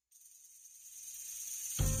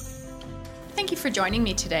Thank you for joining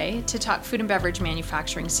me today to talk food and beverage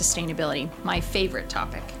manufacturing sustainability, my favorite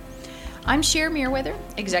topic. I'm Samir,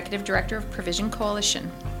 Executive Director of Provision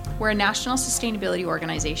Coalition. We're a national sustainability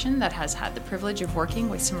organization that has had the privilege of working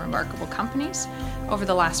with some remarkable companies over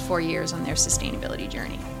the last 4 years on their sustainability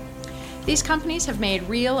journey. These companies have made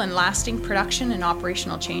real and lasting production and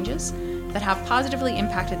operational changes that have positively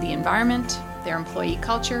impacted the environment, their employee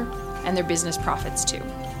culture, and their business profits too.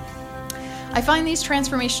 I find these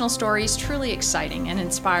transformational stories truly exciting and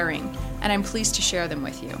inspiring, and I'm pleased to share them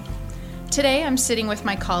with you. Today, I'm sitting with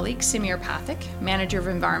my colleague, Samir Pathak, Manager of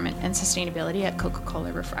Environment and Sustainability at Coca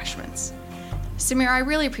Cola Refreshments. Samir, I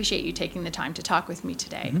really appreciate you taking the time to talk with me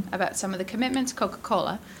today about some of the commitments Coca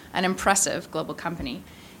Cola, an impressive global company,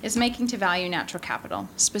 is making to value natural capital,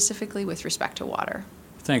 specifically with respect to water.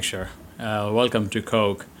 Thanks, Cher. Welcome to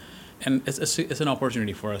Coke. And it's an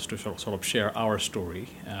opportunity for us to sort of share our story.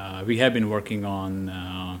 We have been working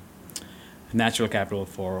on natural capital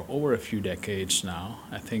for over a few decades now.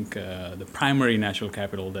 I think the primary natural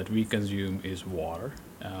capital that we consume is water,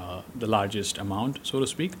 the largest amount, so to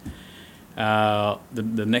speak.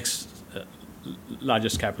 The next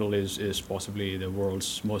largest capital is possibly the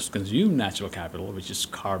world's most consumed natural capital, which is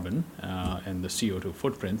carbon and the CO2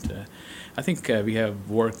 footprint. I think we have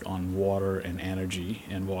worked on water and energy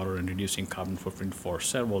and water and reducing carbon footprint for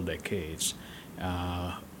several decades.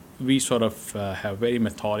 We sort of have very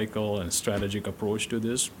methodical and strategic approach to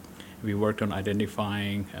this. We worked on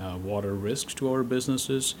identifying water risks to our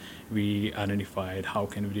businesses. We identified how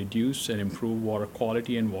can we reduce and improve water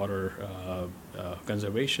quality and water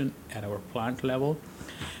conservation at our plant level.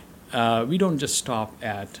 We don't just stop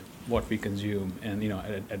at what we consume and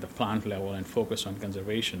at the plant level and focus on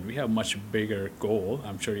conservation. We have a much bigger goal.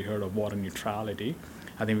 I'm sure you heard of water neutrality.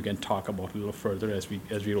 I think we can talk about a little further as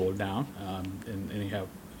we roll down, and you have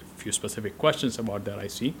a few specific questions about that, I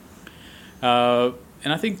see.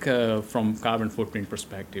 And I think from carbon footprint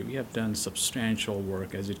perspective, we have done substantial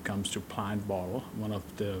work as it comes to plant bottle, one of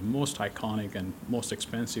the most iconic and most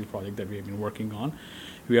expensive project that we have been working on.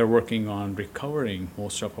 We are working on recovering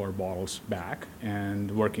most of our bottles back and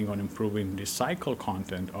working on improving recycled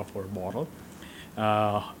content of our bottle.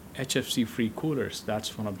 HFC-free coolers,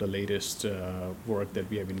 that's one of the latest work that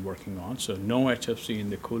we have been working on. So no HFC in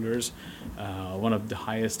the coolers, one of the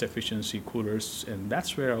highest efficiency coolers, and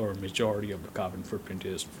that's where our majority of the carbon footprint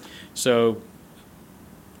is. So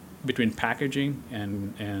between packaging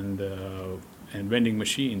and vending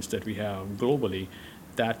machines that we have globally,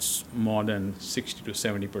 that's more than 60 to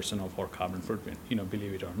 70% of our carbon footprint,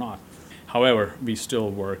 believe it or not. However, we still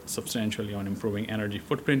work substantially on improving energy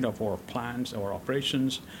footprint of our plants, our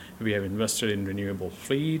operations. We have invested in renewable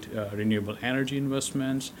fleet, renewable energy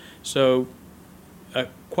investments. So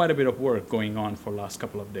quite a bit of work going on for the last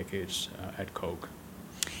couple of decades at Coke.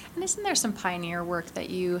 And isn't there some pioneer work that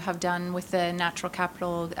you have done with the Natural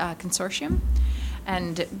Capital Consortium?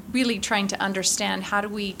 And really trying to understand how do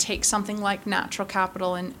we take something like natural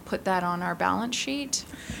capital and put that on our balance sheet?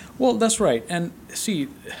 Well, that's right. And see,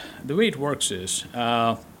 the way it works is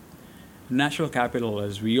natural capital,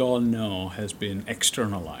 as we all know, has been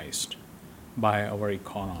externalized by our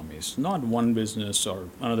economies. Not one business or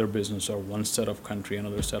another business or one set of country,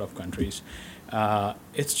 another set of countries.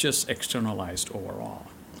 It's just externalized overall.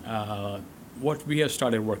 What we have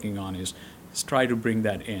started working on is try to bring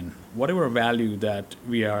that in. Whatever value that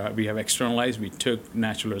we have externalized, we took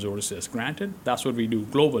natural resources as granted. That's what we do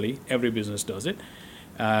globally. Every business does it.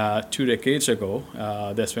 2 decades ago,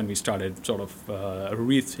 that's when we started sort of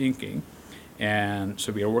rethinking. And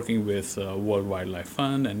so we are working with World Wildlife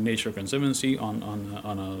Fund and Nature Conservancy on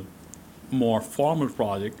a more formal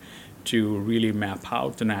project to really map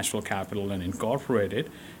out the natural capital and incorporate it.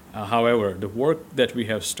 However, the work that we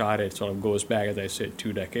have started sort of goes back, as I said,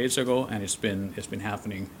 2 decades ago, and it's been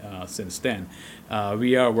happening since then.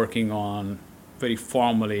 We are working on very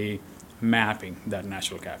formally mapping that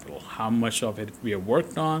natural capital. How much of it we have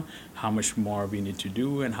worked on, how much more we need to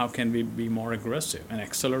do, and how can we be more aggressive and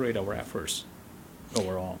accelerate our efforts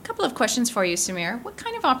overall. A couple of questions for you, Samir. What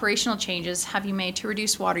kind of operational changes have you made to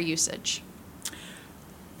reduce water usage?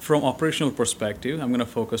 From operational perspective, I'm going to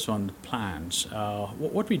focus on the plants.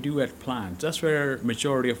 What we do at plants, that's where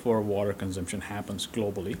majority of our water consumption happens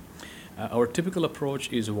globally. Our typical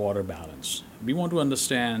approach is water balance. We want to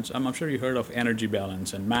understand, I'm sure you heard of energy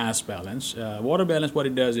balance and mass balance. Water balance, what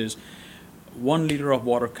it does is 1 liter of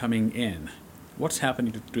water coming in. What's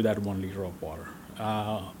happening to that 1 liter of water?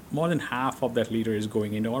 More than half of that liter is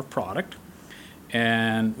going into our product.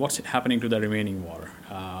 And what's happening to the remaining water?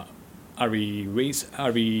 Are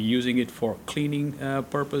we using it for cleaning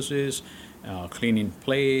purposes? cleaning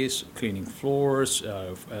place, cleaning floors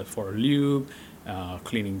for lube,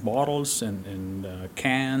 cleaning bottles and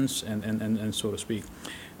cans, and so to speak.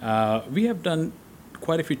 We have done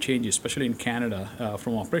quite a few changes, especially in Canada,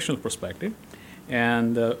 from operational perspective.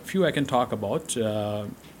 And a few I can talk about.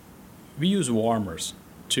 We use warmers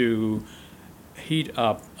to heat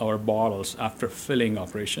up our bottles after filling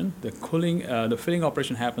operation. The filling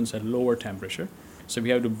operation happens at lower temperature, so we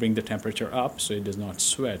have to bring the temperature up so it does not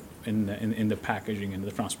sweat in the packaging and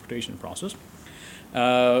the transportation process.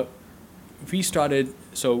 We started,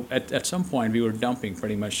 so at some point we were dumping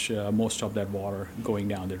pretty much most of that water going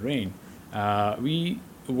down the drain. We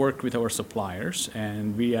worked with our suppliers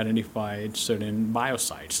and we identified certain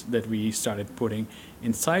biocides that we started putting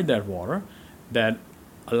inside that water that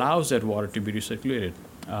allows that water to be recirculated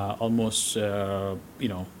almost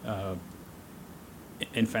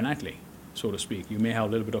infinitely, so to speak. You may have a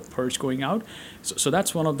little bit of purge going out. So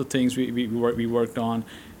that's one of the things we worked on.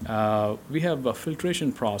 We have a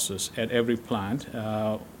filtration process at every plant.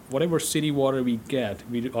 Whatever city water we get,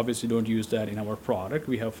 we obviously don't use that in our product.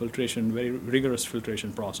 We have filtration, very rigorous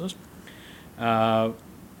filtration process.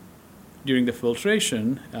 During the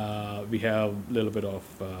filtration, we have a little bit of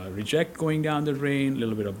reject going down the drain, a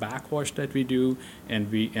little bit of backwash that we do,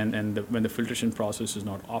 and when the filtration process is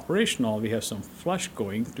not operational, we have some flush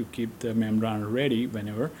going to keep the membrane ready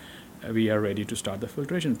whenever we are ready to start the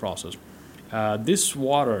filtration process. This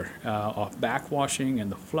water of backwashing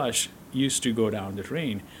and the flush used to go down the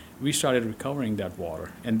drain. We started recovering that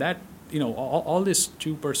water, and that all this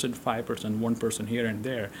 2%, 5%, 1% here and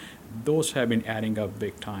there, those have been adding up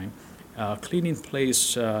big time. Cleaning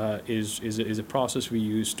place is a process we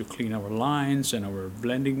use to clean our lines and our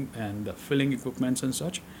blending and the filling equipments and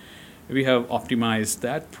such. We have optimized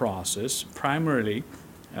that process. Primarily,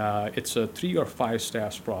 it's a 3 or 5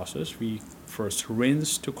 steps process. We first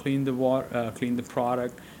rinse to clean the water, clean the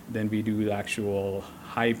product. Then we do the actual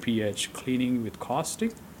high pH cleaning with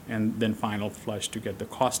caustic, and then final flush to get the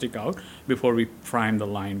caustic out before we prime the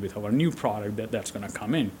line with our new product that's going to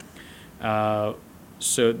come in.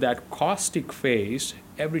 So that caustic phase,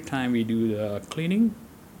 every time we do the cleaning,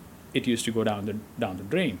 it used to go down the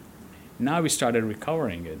drain. Now we started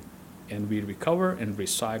recovering it, and we recover and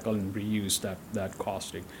recycle and reuse that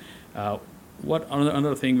caustic.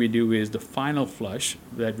 Another thing we do is the final flush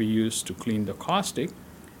that we use to clean the caustic.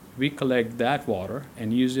 We collect that water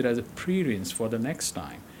and use it as a pre-rinse for the next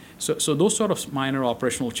time. So those sort of minor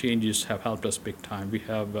operational changes have helped us big time. We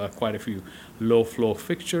have quite a few low-flow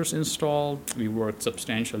fixtures installed. We worked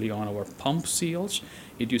substantially on our pump seals.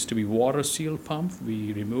 It used to be water seal pump.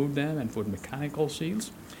 We removed them and put mechanical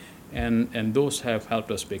seals. And those have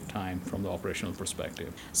helped us big time from the operational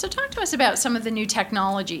perspective. So talk to us about some of the new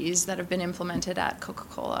technologies that have been implemented at Coca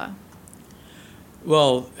Cola.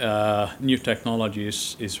 Well, new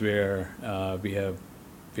technologies is where we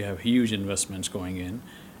have huge investments going in.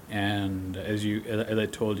 And as I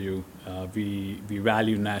told you, we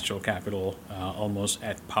value natural capital almost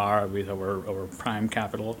at par with our prime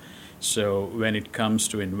capital. So when it comes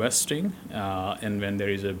to investing, and when there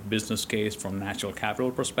is a business case from natural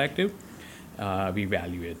capital perspective, we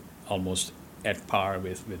value it almost at par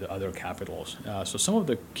with other capitals. So some of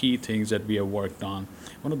the key things that we have worked on,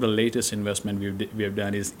 one of the latest investment we have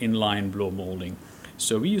done is inline blow molding.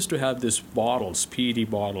 So we used to have these bottles, PET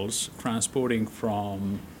bottles, transporting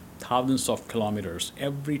from thousands of kilometers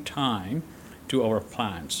every time to our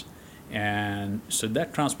plants, and so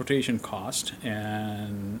that transportation cost,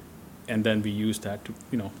 and then we use that to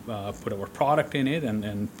put our product in it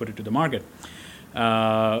and put it to the market.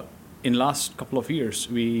 In last couple of years,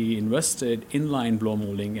 we invested inline blow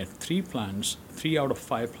molding at 3 plants, 3 out of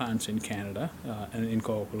 5 plants in Canada, and in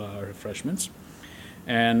Coca Cola Refreshments.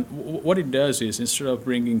 And what it does is, instead of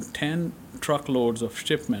bringing 10 truckloads of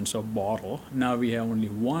shipments of bottle, now we have only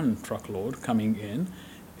 1 truckload coming in,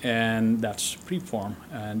 and that's preform.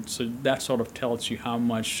 And so that sort of tells you how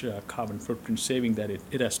much carbon footprint saving that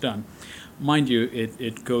it has done. Mind you,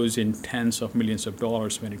 it goes in tens of millions of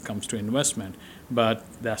dollars when it comes to investment, but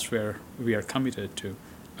that's where we are committed to.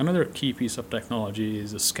 Another key piece of technology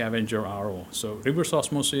is the scavenger RO. So reverse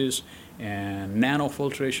osmosis and nano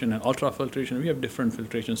filtration and ultra filtration. We have different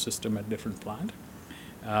filtration system at different plant.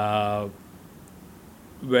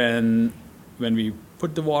 When we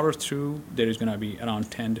put the water through, there is going to be around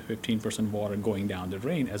 10 to 15% water going down the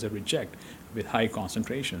drain as a reject with high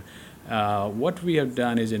concentration. What we have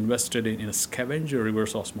done is invested in a scavenger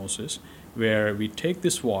reverse osmosis, where we take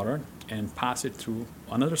this water and pass it through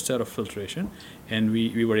another set of filtration, and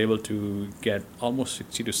we were able to get almost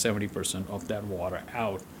 60 to 70% of that water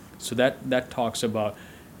out. So that talks about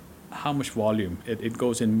how much volume. It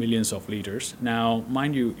goes in millions of liters. Now,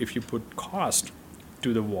 mind you, if you put cost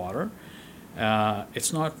to the water,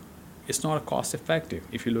 it's not cost effective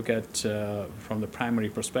if you look at from the primary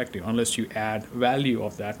perspective, unless you add value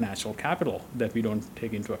of that natural capital that we don't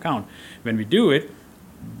take into account. When we do it,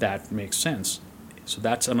 that makes sense. So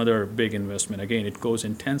that's another big investment. Again, it goes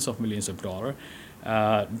in tens of millions of dollars.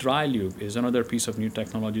 Dry lube is another piece of new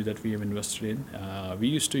technology that we have invested in. We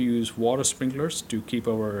used to use water sprinklers to keep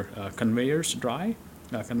our conveyors dry,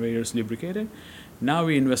 conveyors lubricated. Now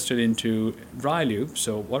we invested into dry lube.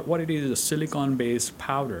 So what it is a silicon-based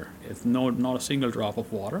powder. It's not a single drop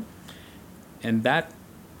of water. And that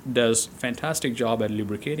does fantastic job at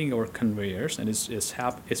lubricating our conveyors, and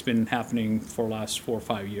it's been happening for the last 4 or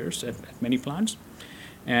 5 years at many plants.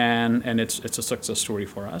 And it's a success story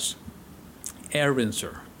for us. Air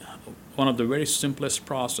rinser, one of the very simplest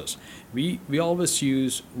process. We always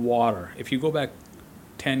use water. If you go back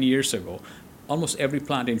 10 years ago, almost every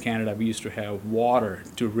plant in Canada, we used to have water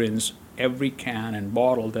to rinse every can and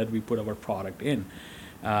bottle that we put our product in.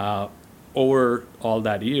 Over all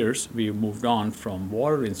that years, we moved on from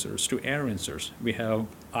water rinsers to air rinsers. We have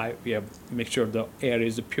make sure the air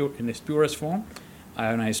is pure in its purest form,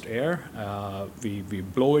 ionized air. We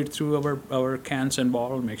blow it through our cans and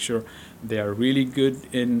bottles, make sure they are really good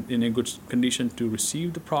in a good condition to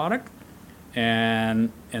receive the product.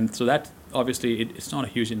 And so that obviously it's not a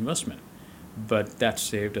huge investment, but that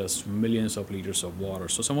saved us millions of liters of water.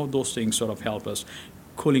 So some of those things sort of help us.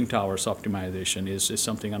 Cooling towers optimization is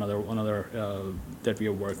something another that we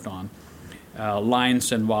have worked on.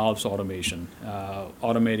 Lines and valves automation,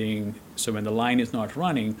 automating, so when the line is not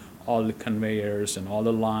running, all the conveyors and all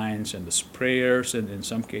the lines and the sprayers, and in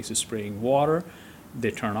some cases spraying water,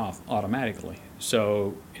 they turn off automatically.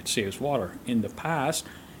 So it saves water. In the past,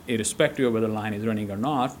 irrespective of whether the line is running or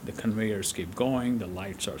not, the conveyors keep going, the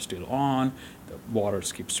lights are still on, the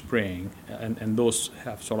waters keep spraying, and those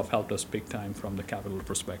have sort of helped us big time from the capital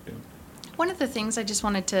perspective. One of the things I just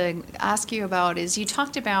wanted to ask you about is you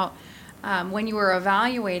talked about when you were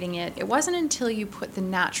evaluating it, it wasn't until you put the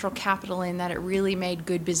natural capital in that it really made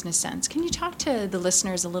good business sense. Can you talk to the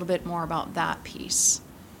listeners a little bit more about that piece,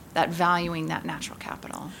 that valuing that natural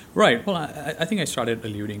capital? Right. Well, I think I started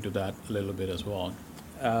alluding to that a little bit as well.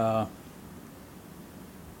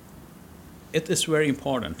 It is very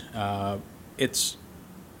important. It's,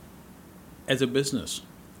 as a business,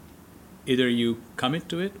 either you commit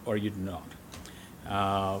to it or you do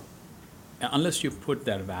not. Unless you put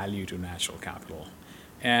that value to natural capital.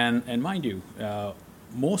 And mind you,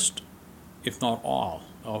 most, if not all,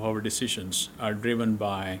 of our decisions are driven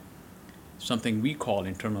by something we call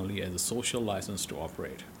internally as a social license to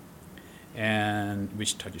operate, and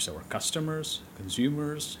which touches our customers,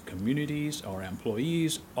 consumers, communities, our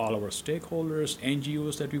employees, all our stakeholders,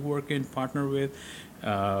 NGOs that we work in, partner with,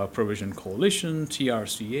 Provision Coalition,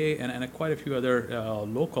 TRCA, and quite a few other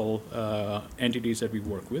local entities that we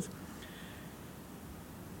work with.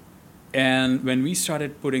 And when we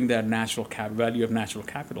started putting that value of natural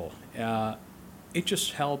capital, it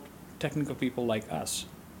just helped technical people like us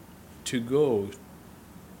to go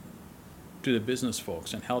to the business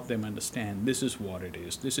folks and help them understand this is what it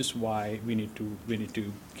is. This is why we need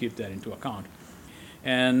to keep that into account.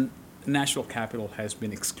 And natural capital has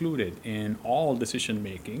been excluded in all decision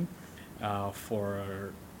making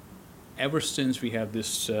for ever since we have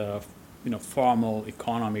this formal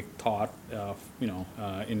economic thought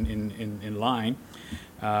in line.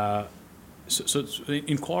 So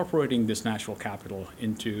incorporating this natural capital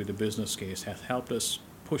into the business case has helped us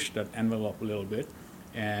push that envelope a little bit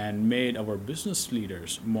and made our business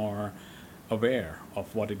leaders more aware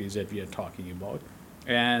of what it is that we are talking about.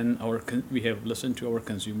 And we have listened to our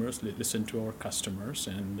consumers, listened to our customers,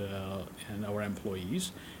 and our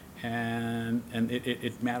employees, and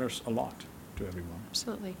it matters a lot to everyone.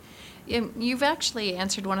 Absolutely. You've actually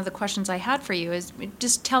answered one of the questions I had for you, is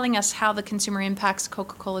just telling us how the consumer impacts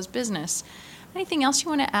Coca Cola's business. Anything else you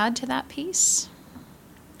want to add to that piece?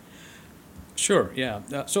 Sure,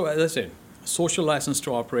 yeah. So as I said, social license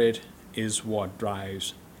to operate is what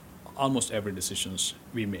drives almost every decisions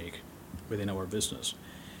we make within our business.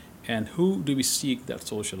 And who do we seek that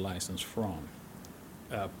social license from?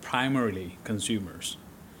 Primarily consumers,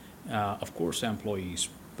 of course employees,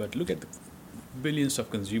 but look at the billions of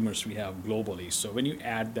consumers we have globally. So when you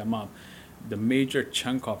add them up, the major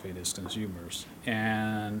chunk of it is consumers.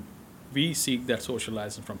 And we seek that social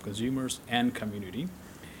license from consumers and community.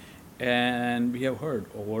 And we have heard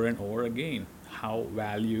over and over again how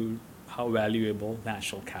how valuable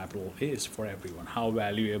natural capital is for everyone, how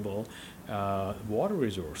valuable water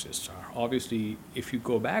resources are. Obviously, if you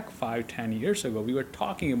go back 5, 10 years ago, we were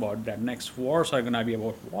talking about that next wars are going to be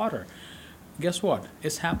about water. Guess what?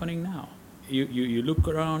 It's happening now. You look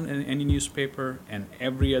around in any newspaper, and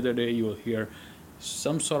every other day you will hear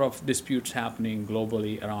some sort of disputes happening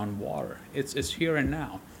globally around water. It's here and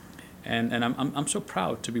now. And I'm so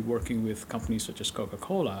proud to be working with companies such as Coca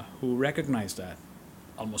Cola who recognized that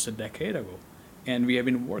almost a decade ago. And we have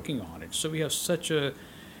been working on it. So we have such a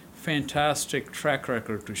fantastic track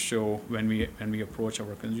record to show when we approach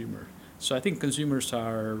our consumer. So I think consumers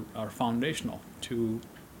are foundational to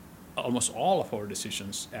almost all of our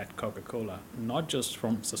decisions at Coca-Cola, not just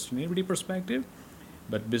from sustainability perspective,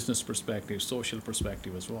 but business perspective, social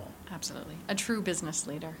perspective as well. Absolutely. A true business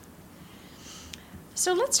leader.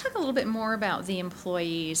 So let's talk a little bit more about the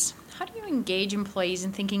employees. How do you engage employees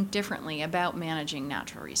in thinking differently about managing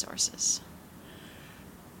natural resources?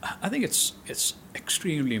 I think it's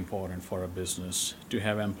extremely important for a business to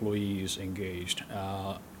have employees engaged.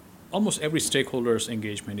 Almost every stakeholder's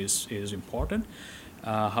engagement is important.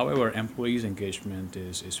 However, employees' engagement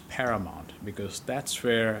is paramount because that's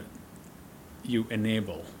where you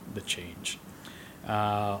enable the change.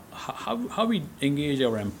 How we engage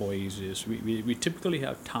our employees is we typically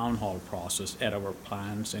have town hall process at our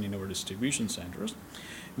plants and in our distribution centers.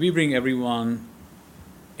 We bring everyone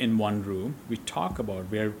in one room. We talk about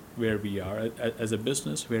where we are as a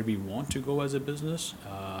business, where we want to go as a business.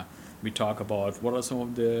 We talk about what are some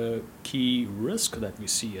of the key risks that we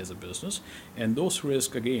see as a business. And those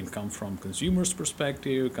risks, again, come from consumers'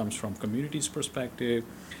 perspective, comes from communities' perspective.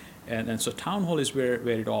 And so town hall is where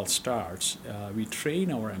it all starts. We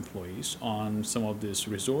train our employees on some of these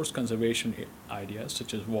resource conservation ideas,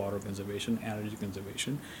 such as water conservation, energy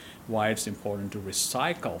conservation, why it's important to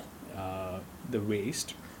recycle the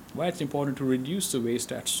waste, why it's important to reduce the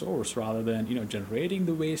waste at source rather than generating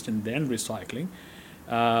the waste and then recycling.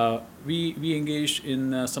 We engage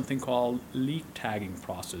in something called leak tagging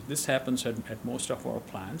process. This happens at most of our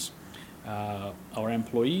plants. Our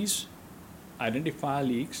employees identify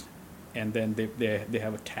leaks, and then they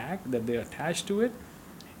have a tag that they attach to it,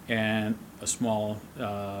 and a small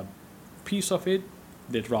piece of it,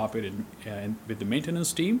 they drop it in with the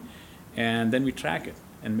maintenance team, and then we track it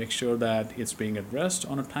and make sure that it's being addressed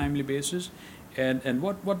on a timely basis. And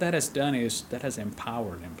what that has done is that has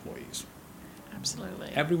empowered employees. Absolutely.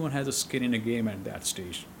 Everyone has a skin in the game at that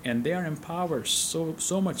stage, and they are empowered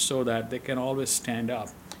so much so that they can always stand up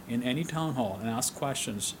in any town hall and ask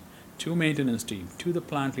questions to maintenance team, to the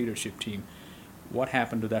plant leadership team, what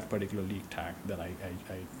happened to that particular leak tag that I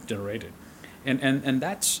generated. And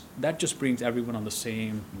that just brings everyone on the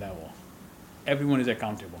same level. Everyone is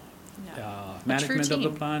accountable. Yeah. Management of the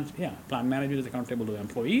plant, plant manager is accountable to the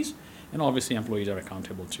employees, and obviously employees are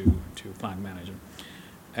accountable to plant manager.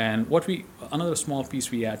 And another small piece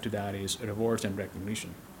we add to that is rewards and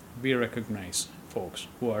recognition. We recognize folks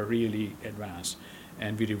who are really advanced,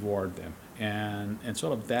 and we reward them. And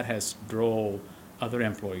sort of that has drove other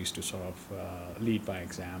employees to sort of lead by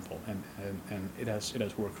example, and it has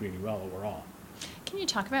worked really well overall. Can you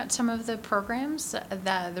talk about some of the programs,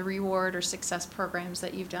 the reward or success programs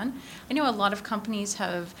that you've done? I know a lot of companies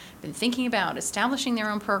have been thinking about establishing their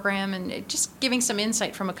own program, and just giving some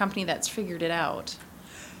insight from a company that's figured it out.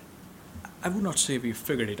 I would not say we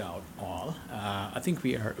figured it out all. I think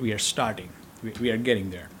we are starting. We are getting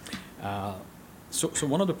there. So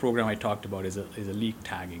one of the program I talked about is a leak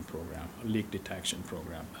tagging program, a leak detection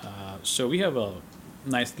program. So we have a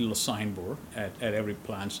nice little signboard at every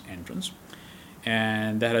plant's entrance,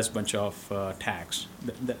 and that has a bunch of tags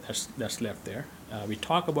that's left there. We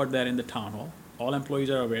talk about that in the town hall. All employees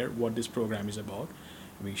are aware what this program is about.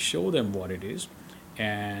 We show them what it is.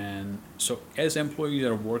 And so as employees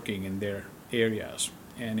are working in their areas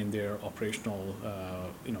and in their operational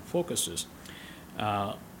focuses,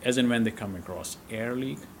 as and when they come across air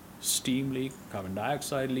leak, steam leak, carbon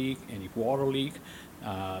dioxide leak, any water leak,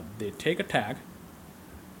 they take a tag,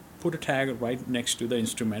 put a tag right next to the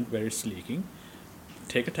instrument where it's leaking,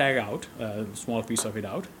 take a tag out, a small piece of it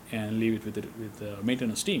out, and leave it with the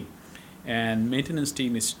maintenance team. And maintenance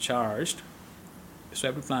team is charged. So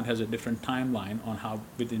every plant has a different timeline on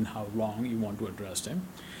within how long you want to address them.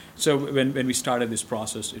 So when we started this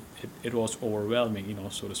process, it was overwhelming,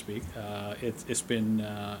 so to speak. It's been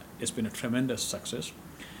a tremendous success.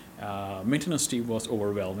 Maintenance team was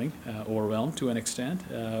overwhelmed to an extent,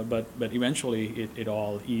 but eventually it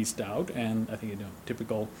all eased out, and I think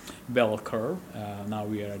typical bell curve. Now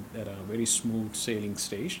we are at a very smooth sailing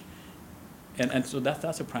stage. And so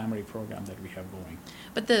that's a primary program that we have going.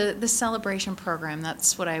 But the celebration program,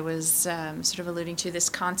 that's what I was sort of alluding to, this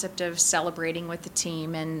concept of celebrating with the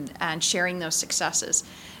team and sharing those successes.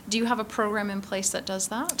 Do you have a program in place that does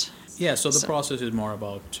that? Yeah, so the process is more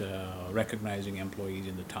about recognizing employees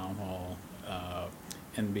in the town hall,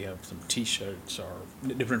 and we have some T-shirts or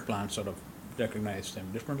different plans sort of recognize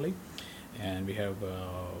them differently. And we have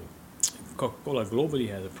Coca Cola globally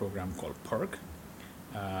has a program called Perk.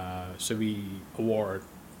 So we award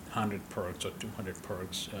 100 perks or 200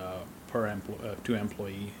 perks to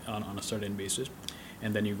employee on a certain basis,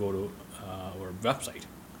 and then you go to our website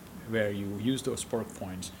where you use those perk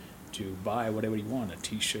points to buy whatever you want, a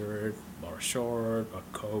T-shirt or a short or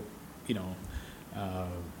Coke,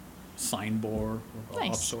 signboard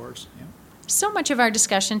of sorts. Yeah. So much of our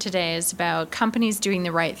discussion today is about companies doing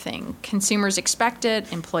the right thing. Consumers expect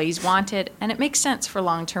it, employees want it, and it makes sense for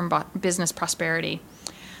long-term business prosperity.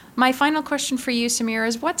 My final question for you, Samir,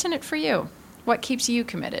 is what's in it for you? What keeps you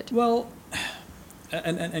committed? Well,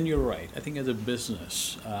 and you're right. I think as a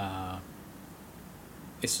business,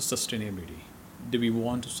 it's a sustainability. Do we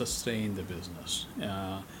want to sustain the business?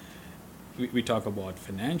 We talk about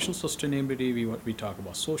financial sustainability, we talk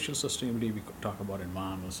about social sustainability, we talk about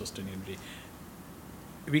environmental sustainability.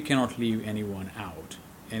 We cannot leave anyone out.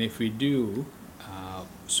 And if we do,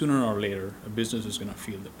 sooner or later, a business is going to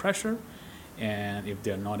feel the pressure. And if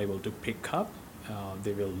they're not able to pick up,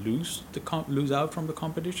 they will lose out from the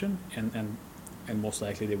competition, and most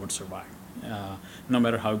likely they won't survive. No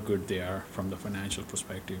matter how good they are from the financial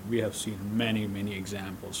perspective. We have seen many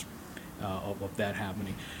examples of that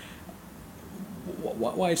happening.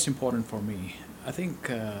 Why it's important for me? I think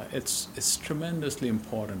it's tremendously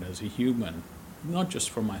important as a human, not just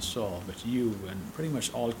for myself, but you and pretty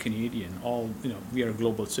much all Canadian. We are a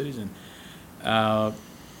global citizen.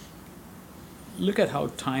 Look at how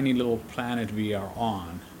tiny little planet we are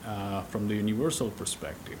on from the universal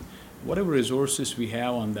perspective. Whatever resources we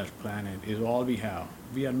have on that planet is all we have.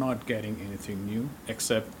 We are not getting anything new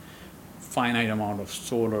except finite amount of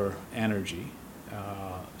solar energy.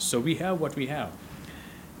 So we have what we have.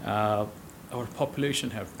 Our population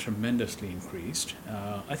have tremendously increased.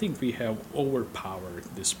 I think we have overpowered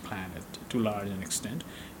this planet to a large extent.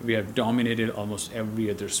 We have dominated almost every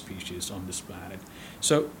other species on this planet.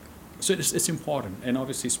 So it's important, and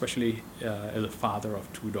obviously, especially as a father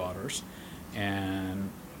of two daughters, and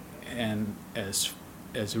as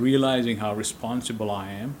realizing how responsible I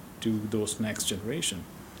am to those next generation,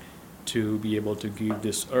 to be able to give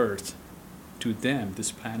this earth to them,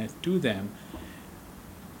 this planet to them,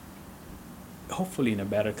 hopefully in a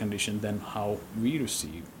better condition than how we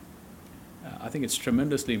receive. I think it's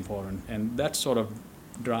tremendously important, and that sort of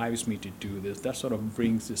drives me to do this. That sort of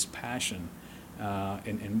brings this passion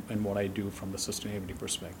in what I do from the sustainability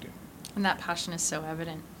perspective. And that passion is so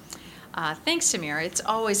evident. Thanks, Samir. It's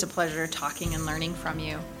always a pleasure talking and learning from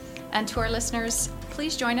you. And to our listeners,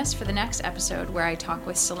 please join us for the next episode where I talk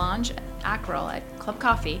with Solange Ackrell at Club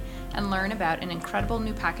Coffee and learn about an incredible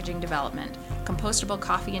new packaging development, compostable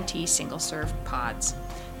coffee and tea single-serve pods.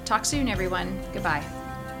 Talk soon, everyone. Goodbye.